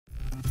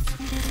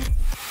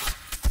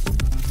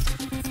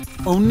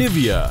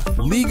Onivia,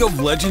 League of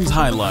Legends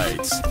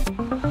highlights.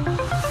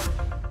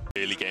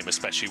 Early game,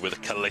 especially with a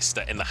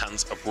Kalista in the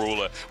hands of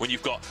Ruler, when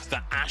you've got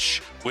the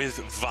Ashe with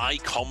Vi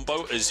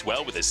combo as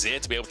well, with Azir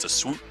to be able to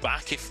swoop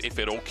back if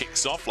it all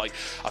kicks off. Like,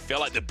 I feel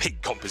like the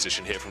pick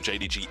composition here from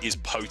JDG is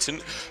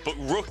potent, but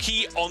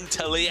Rookie on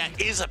Talia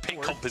is a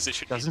pick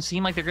composition. Doesn't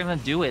seem like they're gonna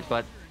do it,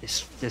 but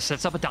this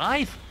sets up a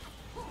dive.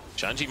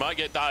 Shanji might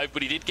get dived,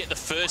 but he did get the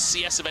first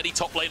CS of any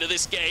top lane of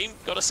this game.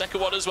 Got a second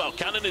one as well.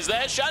 Cannon is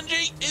there.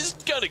 Shanji is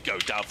going to go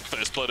down for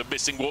first blood, and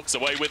Missing walks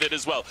away with it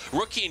as well.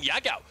 Rookie and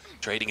Yagao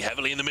trading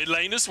heavily in the mid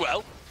lane as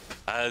well.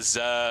 As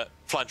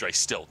Flandre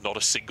still not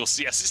a single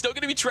CS. It's still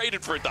going to be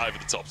traded for a dive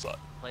at the top side.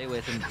 Play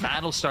with, and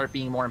that'll start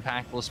being more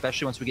impactful,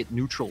 especially once we get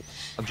neutral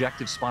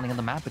objectives spawning on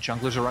the map, but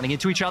junglers are running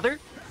into each other.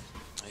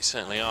 They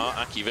certainly are.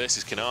 Aki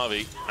versus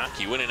Kanavi.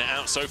 Aki winning it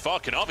out so far.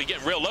 Kanavi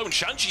getting real low, and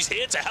Shanji's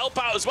here to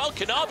help out as well.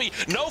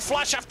 Kanavi, no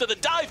flash after the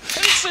dive,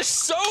 and it's a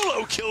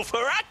solo kill for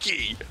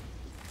Aki.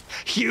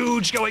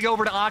 Huge going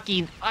over to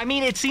Aki. I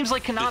mean, it seems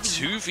like Kanavi...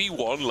 The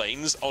 2v1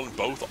 lanes on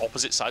both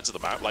opposite sides of the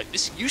map. Like,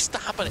 this used to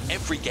happen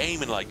every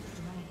game, and like,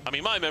 I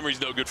mean, my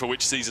memory's no good for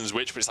which season's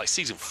which, but it's like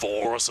season 4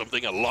 or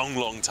something, a long,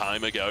 long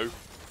time ago.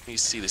 You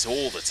see this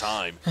all the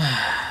time.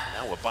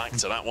 Now we're back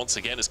to that once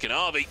again as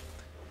Kanavi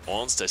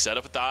wants to set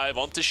up a dive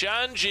onto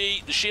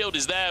Shanji. The shield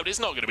is there, but it's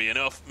not going to be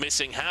enough.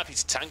 Missing, happy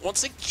to tank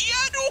once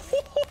again.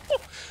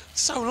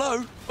 So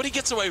low, but he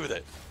gets away with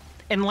it.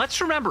 And let's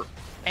remember,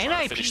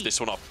 NIP... Finish this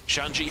one off.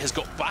 Shanji has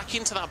got back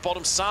into that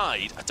bottom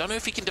side. I don't know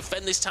if he can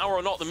defend this tower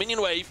or not. The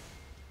minion wave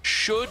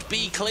should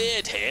be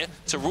cleared here.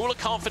 So Ruler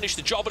can't finish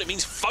the job, but it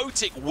means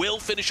Photic will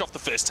finish off the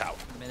first tower.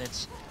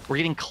 Minutes. We're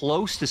getting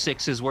close to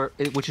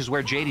 6s, which is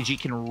where JDG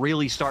can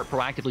really start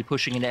proactively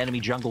pushing into enemy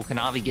jungle.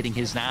 Kanavi getting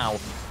his now,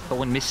 but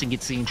when Missing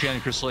gets the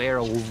Enchanted Crystal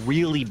Arrow will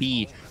really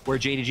be where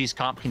JDG's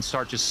comp can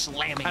start just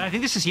slamming. And I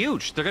think this is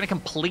huge. They're going to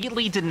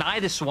completely deny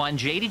this one.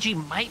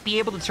 JDG might be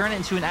able to turn it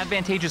into an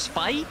advantageous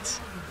fight.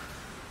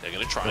 They're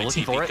going to try and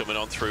TP coming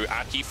on through.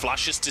 Aki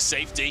flashes to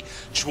safety.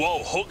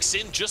 Chuo hooks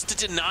in just to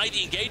deny the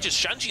engagers.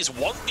 Shanji is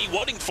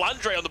wanting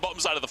Flandre on the bottom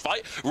side of the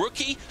fight.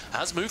 Rookie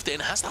has moved in,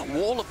 has that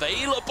wall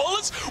available.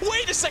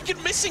 Wait a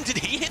second, Missing. Did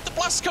he hit the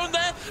blast cone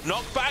there?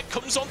 Knockback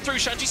comes on through.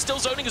 Shanji still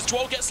zoning as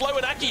Chuo gets low,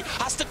 and Aki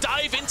has to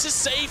dive in to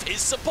save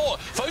his support.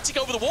 Photic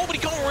over the wall, but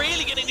he can't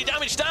really get any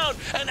damage down.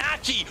 And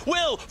Aki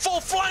will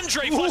fall.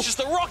 Flandre flashes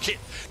the rocket.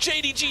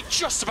 JDG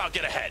just about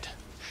get ahead.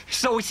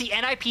 So we see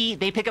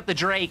NIP, they pick up the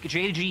Drake,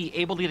 JDG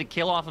able to get a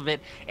kill off of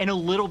it, and a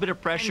little bit of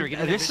pressure.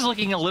 This is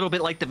looking a little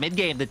bit like the mid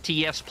game that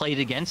TFs played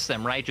against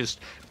them, right?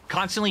 Just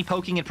constantly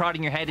poking and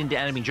prodding your head into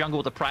enemy jungle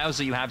with the pryos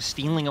that you have,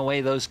 stealing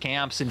away those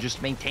camps and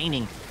just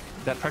maintaining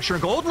that pressure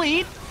and gold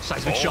lead.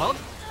 Seismic shove.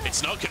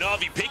 It's not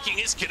Kanavi picking,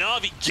 it's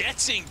Kanavi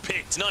getting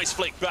picked. Nice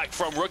flick back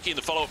from Rookie and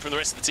the follow-up from the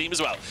rest of the team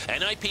as well.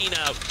 NIP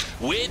now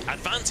with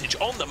advantage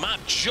on the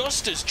map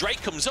just as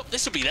Drake comes up.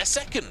 This will be their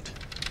second.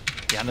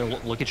 Yeah, and they're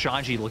look at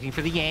Shanji looking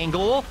for the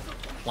angle.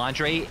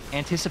 Flandre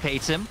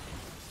anticipates him.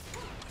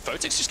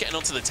 Photic's just getting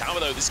onto the tower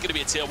though. This is going to be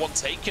a tier 1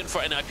 taken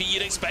for NIP,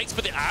 you'd expect,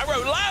 but the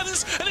arrow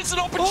lands, and it's an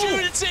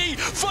opportunity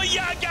for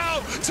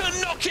Yagao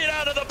to knock it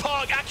out of the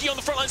park. Aki on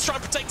the front lines trying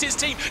to protect his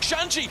team.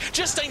 Shanji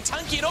just ain't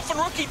tanky enough, and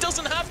Rookie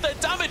doesn't have their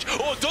damage,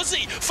 or does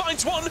he?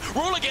 Finds one,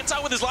 Ruler gets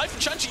out with his life, and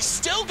Shanji's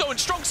still going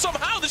strong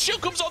somehow. The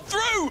shield comes on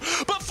through,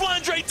 but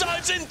Flandre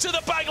dives into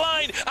the back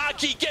line.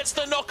 Aki gets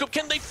the knock-up.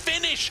 Can they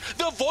finish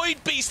the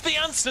Void Beast? The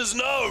answer's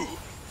no.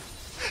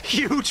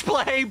 Huge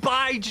play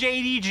by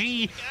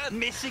JDG.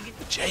 Missing.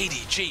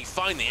 JDG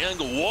find the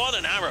angle. One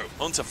an arrow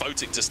onto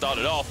Photic to start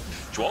it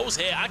off. Joel's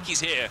here,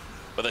 Aki's here,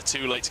 but they're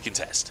too late to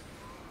contest.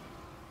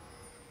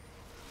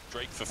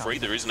 Drake for free.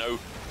 There is no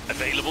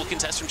available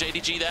contest from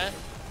JDG there,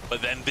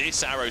 but then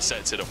this arrow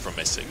sets it up from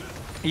Missing.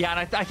 Yeah,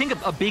 and I think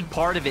a big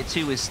part of it,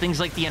 too, is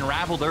things like the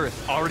Unraveled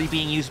Earth already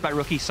being used by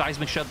Rookie,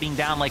 Seismic Shove being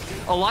down. Like,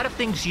 a lot of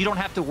things you don't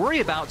have to worry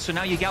about, so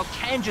now Yagao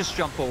can just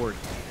jump forward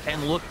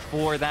and look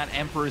for that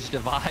Emperor's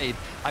Divide.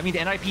 I mean,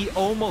 NIP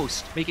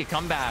almost make a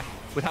comeback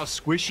with how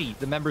squishy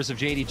the members of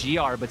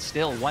JDG are, but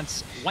still,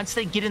 once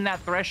they get in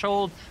that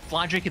threshold,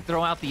 Flandre could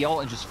throw out the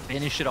ult and just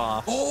finish it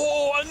off.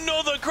 Oh,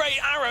 another great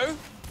arrow!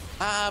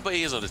 But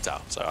he is on the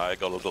tower, so I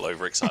got a little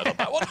overexcited on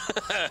that one.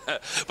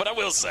 But I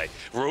will say,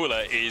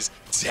 Ruler is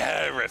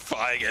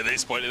terrifying at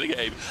this point in the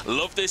game.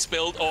 Love this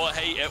build or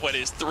hate it when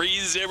it's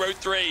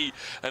 3-0-3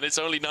 and it's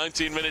only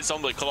 19 minutes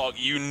on the clock.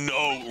 You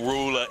know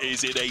Ruler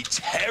is in a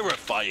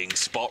terrifying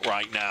spot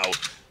right now.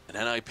 And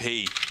NIP,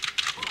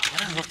 they're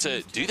going to have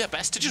to do their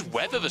best to just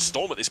weather the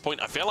storm at this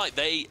point. I feel like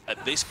they,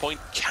 at this point,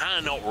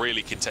 cannot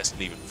really contest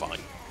an even fight.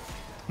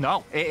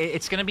 No,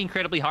 it's going to be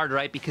incredibly hard,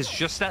 right? Because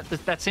just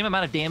that same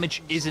amount of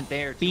damage isn't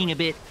there. Being a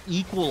bit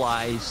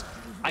equalized.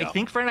 I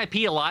think for NIP,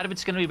 a lot of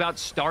it's going to be about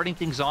starting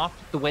things off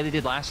the way they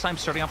did last time,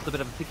 starting off with a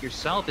bit of a pick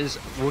yourself, is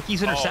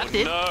Rookie's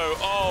intercepted. Oh, no.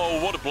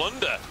 Oh, what a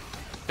blunder.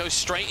 Goes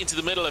straight into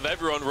the middle of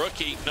everyone.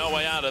 Rookie, no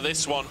way out of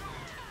this one.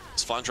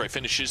 As Flandre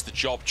finishes the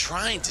job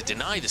trying to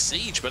deny the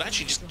siege, but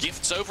actually just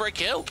gifts over a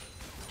kill.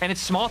 And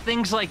it's small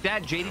things like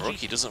that. JDG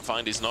Rookie doesn't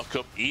find his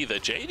knock-up either.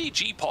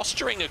 JDG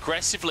posturing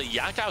aggressively.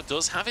 Yagao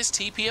does have his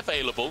TP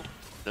available.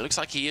 It looks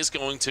like he is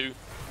going to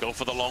go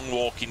for the long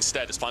walk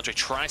instead as Flandre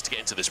tries to get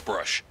into this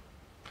brush.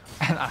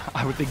 And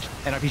I would think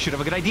NIP should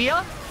have a good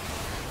idea.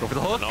 Go for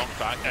the hook.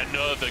 Knockback,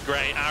 another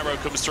great arrow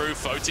comes through.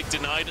 Photic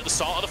denied at the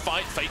start of the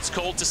fight. Fate's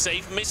called to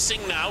save, missing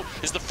now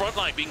is the front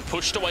line being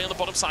pushed away on the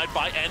bottom side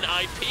by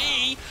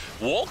NIP.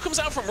 Wall comes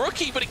out from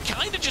Rookie, but it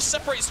kind of just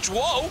separates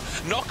Duo.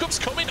 Knockup's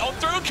coming on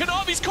through, and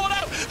Kanavi's caught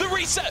out. The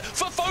reset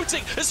for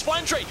Photic as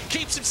Flandre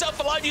keeps himself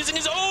alive using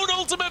his own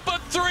ultimate,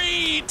 but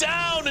 3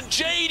 down, and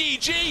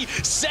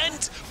JDG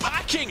sent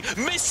packing,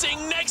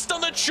 missing next on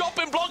the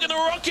chopping block, and the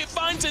Rocket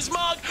finds his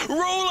mark.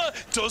 Ruler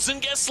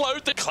doesn't get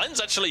slowed. The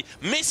cleanse actually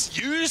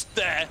misused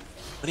there,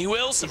 and he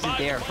will survive.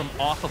 Isn't there from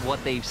off of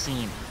what they've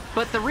seen.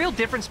 But the real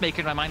difference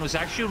maker in my mind was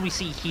actually what we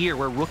see here,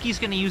 where Rookie's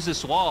going to use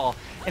this wall,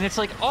 and it's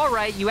like, all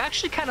right, you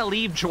actually kind of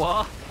leave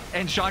Joa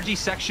and Shanji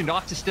sectioned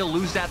off to still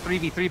lose that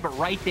 3v3, but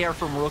right there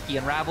from Rookie,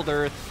 Unraveled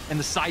Earth and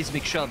the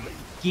seismic shove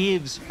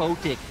gives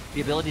Photic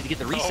the ability to get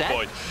the reset.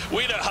 Oh boy,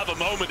 we don't have a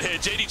moment here.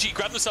 JDG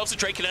grab themselves a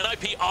Drake, and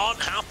NIP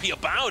aren't happy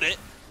about it.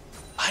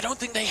 I don't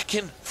think they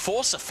can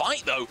force a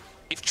fight, though.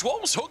 If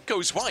Joel's hook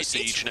goes wide,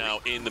 Siege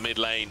now in the mid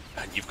lane,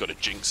 and you've got a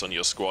Jinx on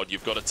your squad,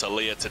 you've got a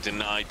Talia to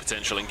deny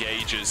potential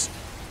engagers.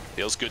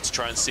 Feels good to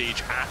try and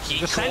Siege. Aki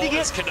caught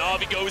as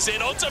Kanavi goes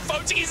in onto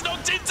Photic. He's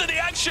knocked into the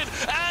action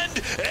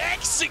and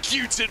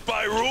executed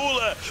by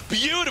Ruler.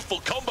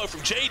 Beautiful combo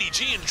from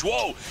JDG and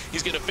Joel.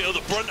 He's going to feel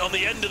the brunt on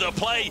the end of the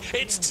play.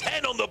 It's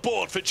 10 on the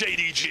board for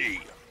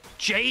JDG.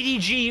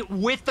 JDG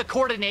with the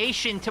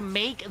coordination to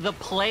make the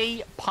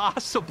play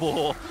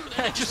possible.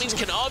 That just means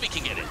Kanavi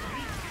can get it.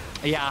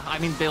 Yeah, I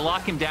mean, they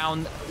lock him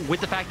down with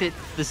the fact that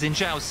the Xin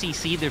Zhao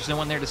CC, there's no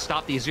one there to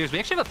stop the Azure's. We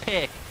actually have a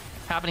pick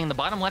happening in the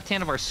bottom left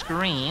hand of our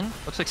screen.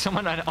 Looks like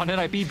someone on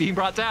NIP being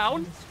brought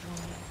down.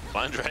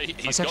 Flandre,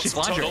 he's got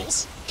some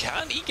tunnels.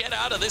 Can he get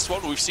out of this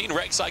one? We've seen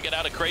Rek'Sai get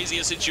out of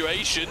crazier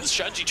situations.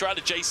 Shanji trying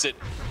to chase it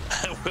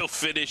and will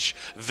finish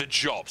the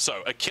job.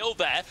 So a kill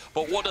there,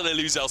 but what do they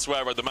lose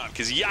elsewhere on the map?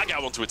 Because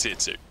Yagao onto a tier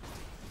 2.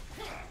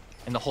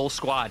 And the whole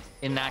squad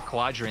in that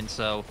quadrant,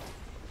 so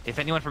if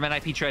anyone from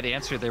NIP tried to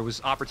answer, there was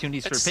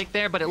opportunities for a pick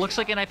there, but it looks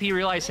like NIP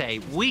realized, hey,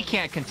 we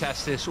can't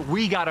contest this.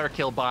 We got our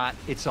kill bot.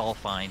 It's all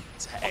fine.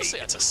 Honestly,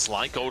 that's a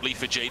slight gold lead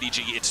for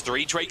JDG. It's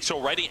 3 Drakes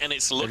already, and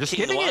it's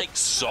looking like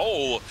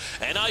Soul.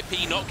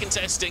 NIP not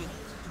contesting.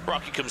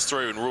 Rocket comes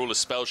through, and Ruler's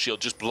Spell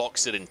Shield just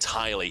blocks it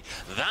entirely.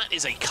 That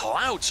is a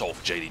Cloud Soul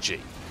for JDG.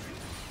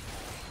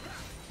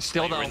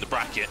 Still though in the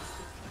bracket.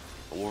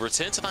 But we'll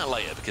return to that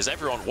later, because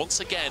everyone, once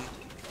again,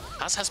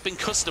 as has been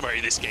customary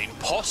this game,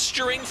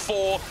 posturing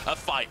for a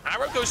fight.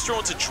 Arrow goes through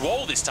onto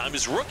Joel this time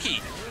as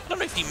Rookie. I don't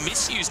know if he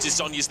misused his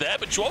Zhonya's there,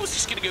 but Joel's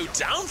just going to go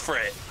down for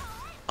it.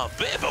 A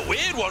bit of a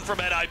weird one from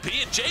NIP,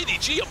 and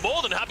JDG are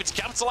more than happy to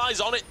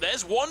capitalize on it.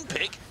 There's one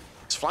pick.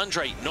 It's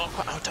Flandre not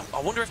quite.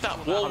 I wonder if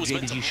that wall was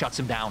meant to... JDG shuts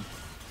him down.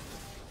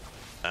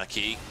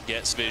 Aki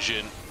gets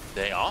vision.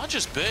 They are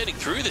just burning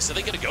through this. Are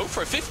they going to go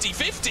for a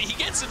 50-50?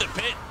 He gets in the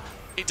pit.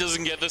 He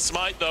doesn't get the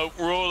smite, though.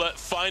 Ruler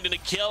finding a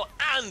kill,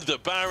 and the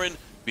Baron.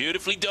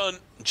 Beautifully done.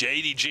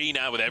 JDG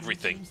now with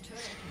everything.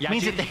 Yeah, it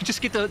means that they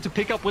just get to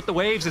pick up with the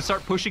waves and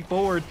start pushing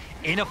forward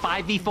in a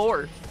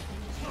 5v4.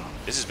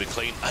 This has been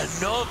clean.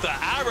 Another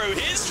arrow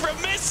hits from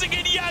missing,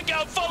 and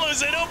Yagao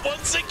follows it up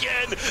once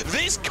again.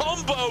 This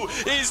combo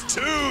is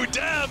too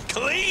damn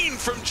clean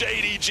from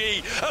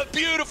JDG. A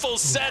beautiful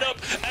setup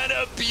and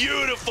a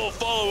beautiful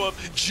follow-up.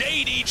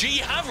 JDG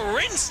have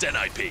rinsed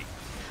NIP.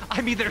 I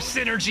mean, their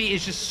synergy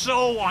is just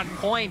so on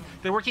point.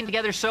 They're working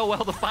together so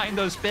well to find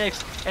those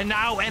picks. And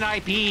now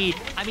NIP,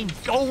 I mean,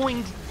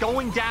 going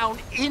down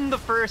in the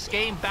first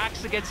game,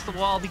 backs against the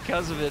wall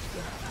because of it.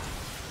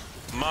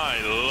 My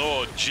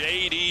lord,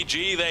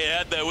 JDG, they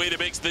had their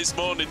Weetabix this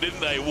morning, didn't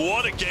they?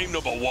 What a game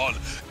number 1.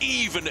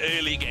 Even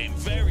early game,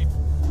 very...